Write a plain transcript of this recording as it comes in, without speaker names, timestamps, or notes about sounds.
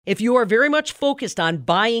If you are very much focused on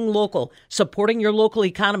buying local, supporting your local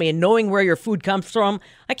economy, and knowing where your food comes from,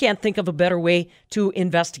 I can't think of a better way to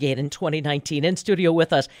investigate in 2019. In studio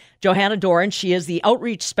with us, Johanna Doran. She is the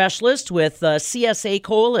outreach specialist with CSA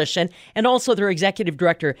Coalition and also their executive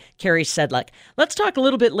director, Carrie Sedlak. Let's talk a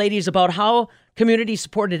little bit, ladies, about how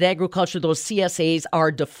community-supported agriculture, those CSAs,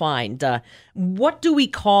 are defined. What do we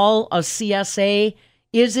call a CSA?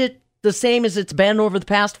 Is it the same as it's been over the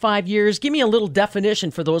past 5 years? Give me a little definition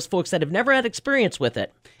for those folks that have never had experience with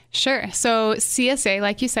it. Sure. So CSA,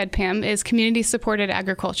 like you said, Pam, is community-supported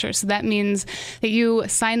agriculture. So that means that you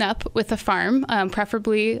sign up with a farm,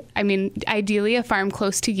 ideally a farm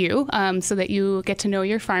close to you, so that you get to know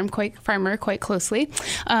your farmer quite closely.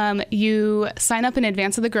 You sign up in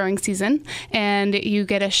advance of the growing season, and you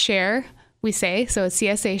get a share. We say, so a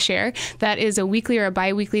CSA share, that is a weekly or a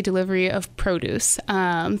bi-weekly delivery of produce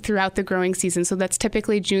throughout the growing season. So that's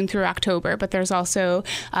typically June through October, but there's also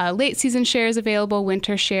late season shares available,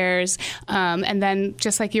 winter shares. And then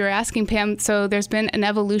just like you were asking, Pam, so there's been an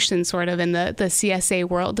evolution sort of in the CSA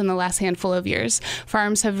world in the last handful of years.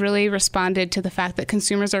 Farms have really responded to the fact that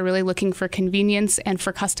consumers are really looking for convenience and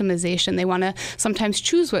for customization. They want to sometimes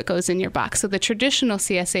choose what goes in your box. So the traditional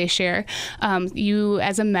CSA share, you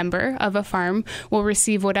as a member of a farm will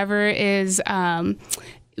receive whatever is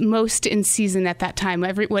most in season at that time.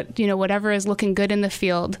 Whatever is looking good in the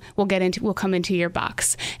field will come into your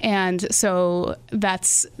box. And so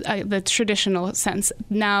that's the traditional sense.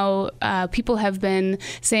 Now, people have been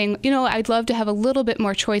saying, I'd love to have a little bit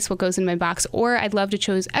more choice what goes in my box, or I'd love to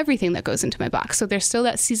choose everything that goes into my box. So there's still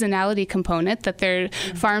that seasonality component that their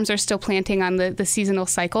farms are still planting on the seasonal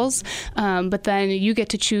cycles. But then you get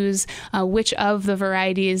to choose which of the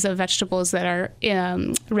varieties of vegetables that are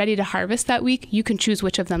ready to harvest that week. You can choose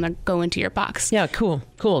which of them that go into your box. Yeah, cool.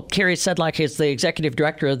 Carrie Sedlak is the executive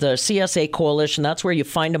director of the CSA Coalition. That's where you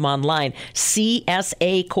find them online,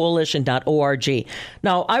 csacoalition.org.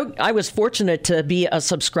 Now, I was fortunate to be a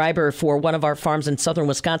subscriber for one of our farms in southern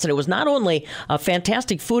Wisconsin. It was not only a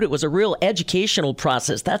fantastic food, it was a real educational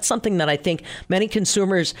process. That's something that I think many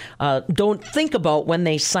consumers don't think about when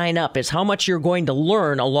they sign up, is how much you're going to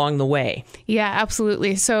learn along the way. Yeah,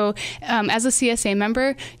 absolutely. So as a CSA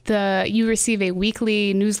member, you receive a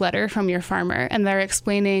weekly newsletter from your farmer, and they're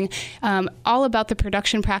explaining all about the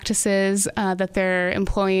production practices that they're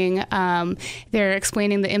employing. They're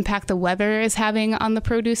explaining the impact the weather is having on the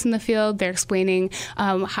produce in the field. They're explaining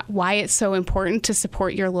why it's so important to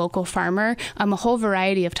support your local farmer, a whole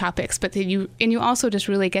variety of topics. But you also just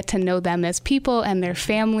really get to know them as people and their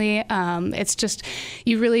family. It's just,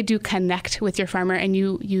 you really do connect with your farmer, and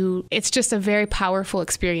it's just a very powerful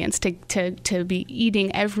experience to be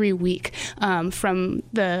eating every week from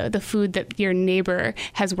the food that your neighbor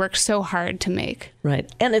has worked so hard to make.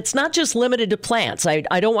 Right. And it's not just limited to plants. I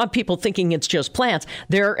don't want people thinking it's just plants.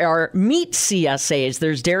 There are meat CSAs,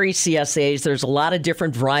 there's dairy CSAs, there's a lot of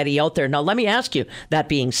different variety out there. Now, let me ask you, that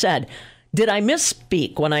being said, did I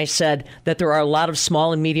misspeak when I said that there are a lot of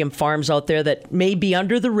small and medium farms out there that may be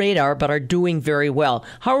under the radar but are doing very well?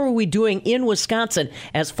 How are we doing in Wisconsin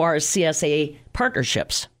as far as CSA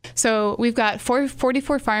partnerships? So we've got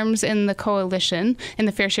 44 farms in the coalition, in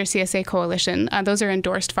the Fair Share CSA Coalition. Those are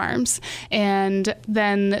endorsed farms. And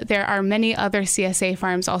then there are many other CSA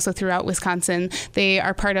farms also throughout Wisconsin. They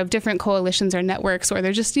are part of different coalitions or networks, or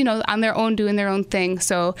they're just, on their own, doing their own thing.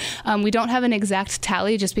 So we don't have an exact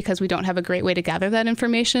tally just because we don't have a great way to gather that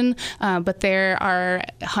information. But there are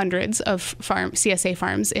hundreds of CSA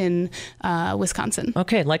farms in Wisconsin.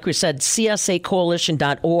 Okay, like we said,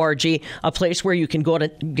 csacoalition.org, a place where you can go to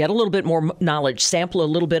get a little bit more knowledge, sample a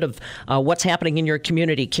little bit of what's happening in your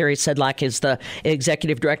community. Carrie Sedlak is the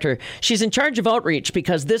executive director. She's in charge of outreach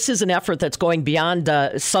because this is an effort that's going beyond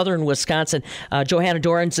southern Wisconsin. Johanna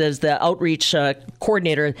Doran is the outreach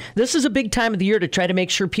coordinator. This is a big time of the year to try to make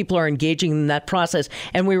sure people are engaging in that process.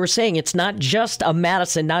 And we were saying it's not just a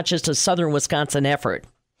Madison, not just a southern Wisconsin effort.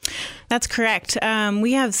 That's correct.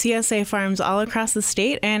 We have CSA farms all across the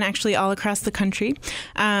state and actually all across the country.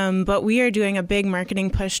 But we are doing a big marketing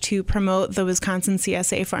push to promote the Wisconsin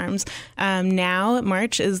CSA farms. Now,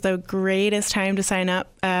 March is the greatest time to sign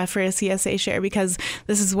up for a CSA share because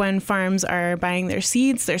this is when farms are buying their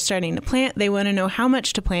seeds. They're starting to plant. They want to know how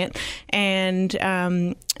much to plant. And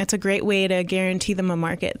it's a great way to guarantee them a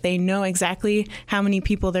market. They know exactly how many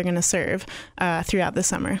people they're going to serve throughout the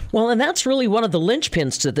summer. Well, and that's really one of the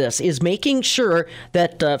linchpins to this is is making sure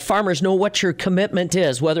that farmers know what your commitment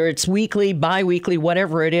is, whether it's weekly, bi-weekly,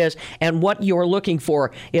 whatever it is, and what you're looking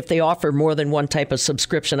for if they offer more than one type of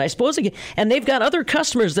subscription. I suppose, and they've got other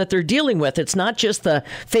customers that they're dealing with. It's not just the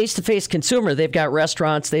face-to-face consumer. They've got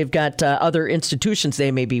restaurants, they've got other institutions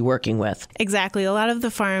they may be working with. Exactly. A lot of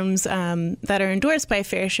the farms that are endorsed by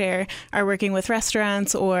Fair Share are working with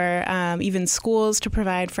restaurants or even schools to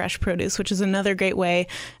provide fresh produce, which is another great way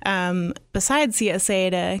besides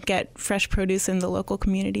CSA to get fresh produce in the local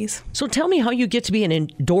communities. So tell me how you get to be an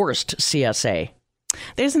endorsed CSA.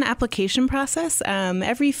 There's an application process.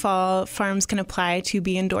 Every fall, farms can apply to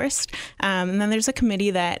be endorsed. And then there's a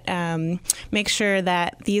committee that makes sure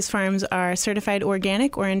that these farms are certified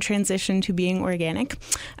organic or in transition to being organic,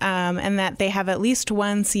 and that they have at least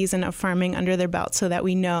one season of farming under their belt so that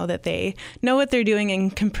we know that they know what they're doing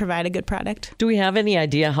and can provide a good product. Do we have any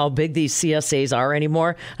idea how big these CSAs are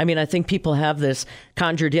anymore? I mean, I think people have this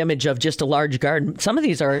conjured image of just a large garden. Some of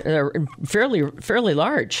these are fairly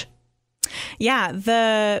large. Yeah,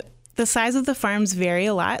 the size of the farms vary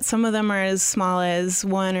a lot. Some of them are as small as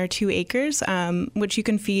 1 or 2 acres, which you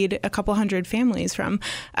can feed a couple hundred families from.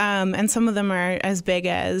 And some of them are as big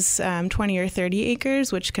as 20 or 30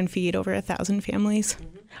 acres, which can feed over 1,000 families.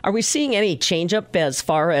 Are we seeing any change up as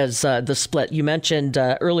far as the split? You mentioned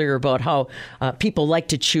earlier about how people like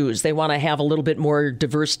to choose. They want to have a little bit more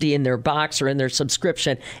diversity in their box or in their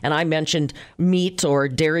subscription. And I mentioned meat or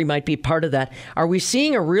dairy might be part of that. Are we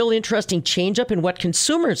seeing a real interesting change up in what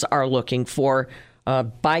consumers are looking for?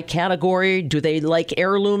 By category? Do they like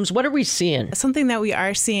heirlooms? What are we seeing? Something that we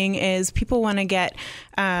are seeing is people want to get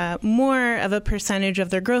more of a percentage of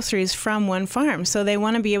their groceries from one farm. So they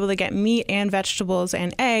want to be able to get meat and vegetables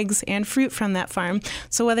and eggs and fruit from that farm.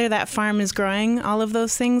 So whether that farm is growing all of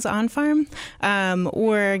those things on farm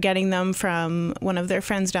or getting them from one of their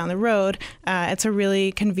friends down the road, it's a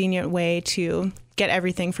really convenient way to get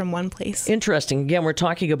everything from one place. Interesting. Again, we're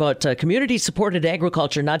talking about community-supported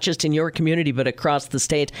agriculture, not just in your community, but across the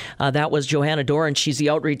state. That was Johanna Doran. She's the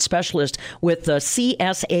outreach specialist with the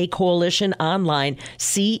CSA Coalition online,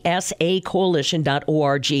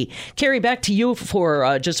 csacoalition.org. Carrie, back to you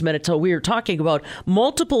for just a minute. So we were talking about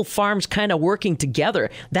multiple farms kind of working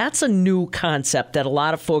together. That's a new concept that a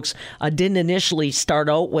lot of folks didn't initially start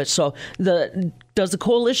out with. So does the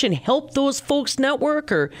coalition help those folks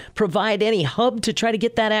network or provide any hub to try to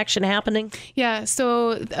get that action happening? Yeah,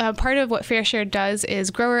 so part of what Fair Share does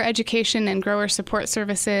is grower education and grower support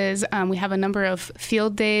services. We have a number of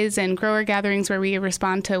field days and grower gatherings where we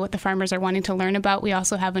respond to what the farmers are wanting to learn about. We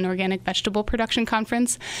also have an organic vegetable production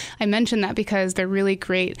conference. I mention that because they're really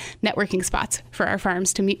great networking spots for our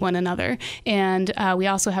farms to meet one another. And we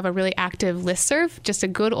also have a really active listserv, just a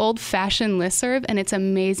good old-fashioned listserv, and it's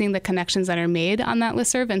amazing the connections that are made on that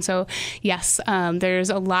listserv. And so, yes, there's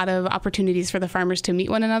a lot of opportunities for the farmers to meet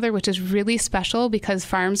one another, which is really special because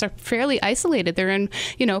farms are fairly isolated. They're in,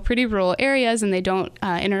 pretty rural areas, and they don't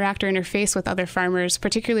interact or interface with other farmers,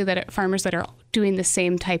 particularly farmers that are doing the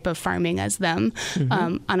same type of farming as them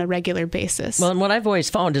on a regular basis. Well, and what I've always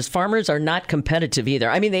found is farmers are not competitive either.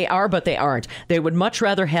 I mean, they are, but they aren't. They would much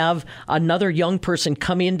rather have another young person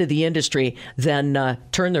come into the industry than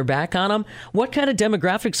turn their back on them. What kind of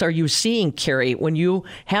demographics are you seeing, Carrie, when you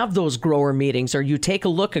have those grower meetings or you take a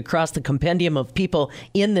look across the compendium of people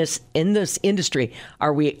in this industry?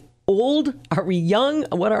 Are we old? Are we young?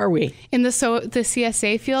 What are we? In the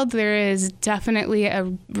CSA field, there is definitely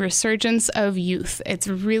a resurgence of youth. It's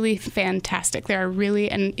really fantastic. There are really,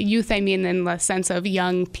 and youth I mean in the sense of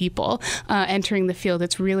young people entering the field.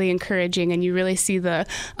 It's really encouraging, and you really see the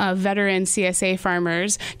veteran CSA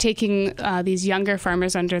farmers taking these younger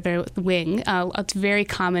farmers under their wing. It's very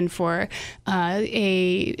common for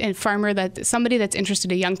a farmer somebody that's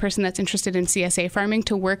interested, a young person that's interested in CSA farming,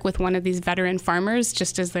 to work with one of these veteran farmers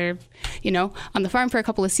just as they're on the farm for a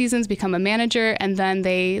couple of seasons, become a manager, and then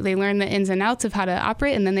they learn the ins and outs of how to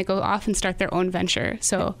operate, and then they go off and start their own venture.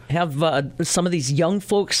 So have some of these young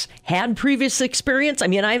folks had previous experience? I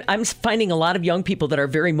mean, I'm finding a lot of young people that are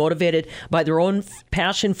very motivated by their own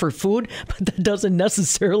passion for food, but that doesn't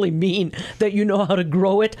necessarily mean that you know how to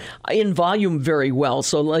grow it in volume very well.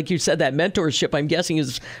 So like you said, that mentorship, I'm guessing,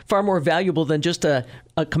 is far more valuable than just a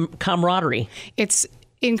camaraderie.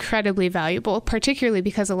 incredibly valuable, particularly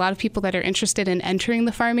because a lot of people that are interested in entering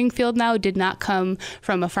the farming field now did not come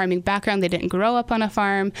from a farming background. They didn't grow up on a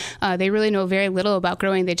farm. They really know very little about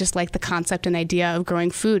growing. They just like the concept and idea of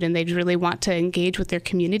growing food, and they really want to engage with their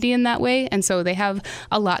community in that way. And so they have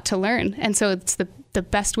a lot to learn. And so it's the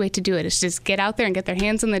best way to do it is just get out there and get their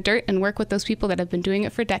hands in the dirt and work with those people that have been doing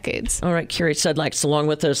it for decades. All right, Carrie Sedlak's along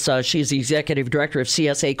with us. She's the executive director of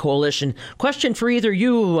CSA Coalition. Question for either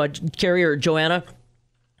you, Carrie or Joanna.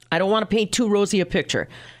 I don't want to paint too rosy a picture.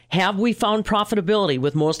 Have we found profitability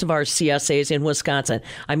with most of our CSAs in Wisconsin?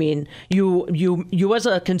 I mean, you as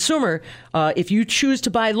a consumer, if you choose to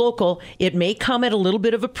buy local, it may come at a little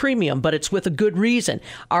bit of a premium, but it's with a good reason.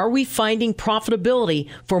 Are we finding profitability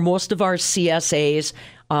for most of our CSAs?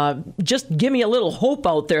 Just give me a little hope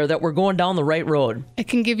out there that we're going down the right road. I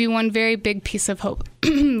can give you one very big piece of hope.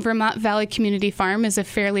 Vermont Valley Community Farm is a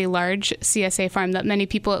fairly large CSA farm that many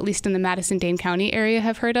people, at least in the Madison-Dane County area,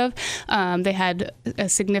 have heard of. They had a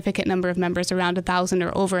significant number of members, around 1,000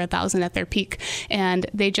 or over 1,000 at their peak. And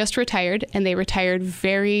they just retired, and they retired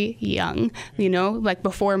very young, like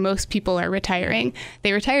before most people are retiring.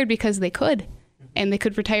 They retired because they could. And they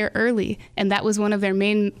could retire early. And that was one of their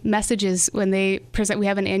main messages when they present. We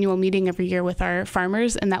have an annual meeting every year with our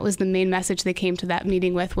farmers, and that was the main message they came to that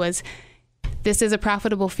meeting with was, this is a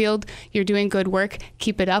profitable field. You're doing good work.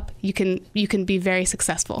 Keep it up. You can be very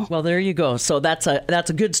successful. Well, there you go. So that's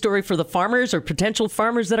a good story for the farmers or potential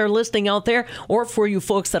farmers that are listening out there, or for you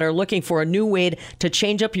folks that are looking for a new way to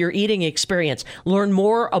change up your eating experience. Learn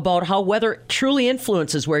more about how weather truly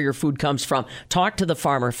influences where your food comes from. Talk to the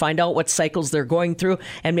farmer. Find out what cycles they're going through,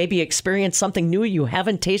 and maybe experience something new you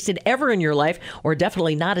haven't tasted ever in your life, or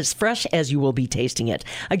definitely not as fresh as you will be tasting it.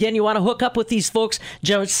 Again, you want to hook up with these folks,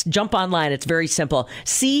 just jump online. It's very simple.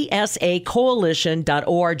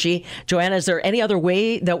 CSAcoalition.org. Joanna, is there any other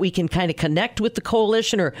way that we can kind of connect with the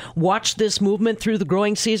coalition or watch this movement through the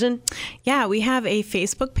growing season? Yeah, we have a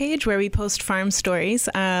Facebook page where we post farm stories,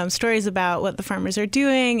 stories about what the farmers are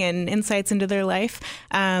doing and insights into their life.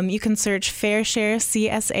 You can search Fair Share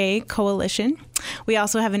CSA Coalition. We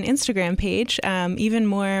also have an Instagram page, even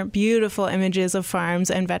more beautiful images of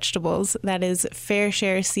farms and vegetables. That is Fair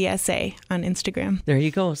Share CSA on Instagram. There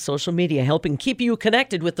you go. Social media helping keep you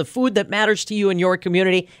connected with the food that matters to you and your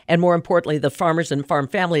community, and more importantly, the farmers and farm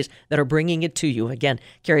families that are bringing it to you. Again,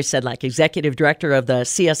 Carrie Sedlak, Executive Director of the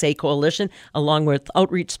CSA Coalition, along with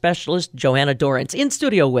Outreach Specialist Joanna Dorrance, in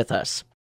studio with us.